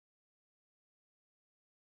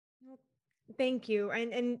Thank you.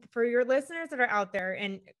 And for your listeners that are out there,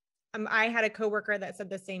 and I had a coworker that said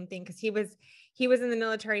the same thing because he was in the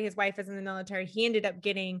military. His wife is in the military. He ended up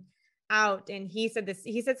getting out, and he said this.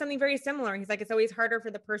 He said something very similar. He's like, it's always harder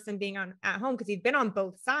for the person being on at home because he's been on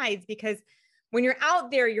both sides. Because when you're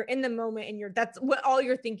out there, you're in the moment, and that's what all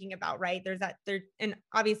you're thinking about, right? There's that there, and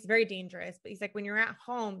obviously very dangerous. But he's like, when you're at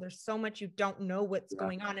home, there's so much you don't know what's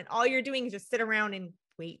going on, and all you're doing is just sit around and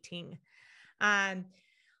waiting. Um,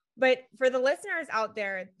 but for the listeners out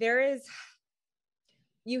there,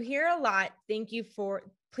 you hear a lot.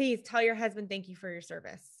 Please tell your husband, thank you for your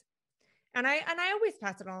service. And I always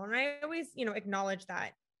pass it on. And I always, acknowledge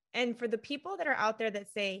that. And for the people that are out there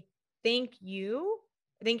that say, thank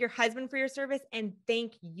your husband for your service and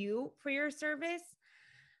thank you for your service,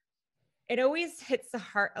 it always hits the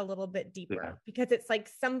heart a little bit deeper because it's like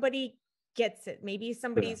somebody gets it. Maybe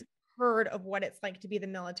somebody's heard of what it's like to be the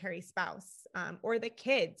military spouse, or the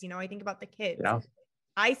kids. I think about the kids. Yeah.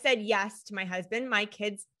 I said yes to my husband. My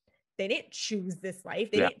kids, they didn't choose this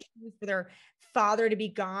life. They didn't choose for their father to be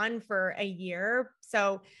gone for a year.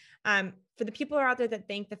 So for the people who are out there that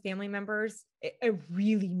thank the family members, it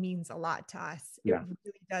really means a lot to us. It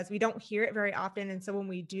really does. We don't hear it very often. And so when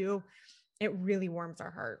we do, it really warms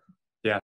our heart.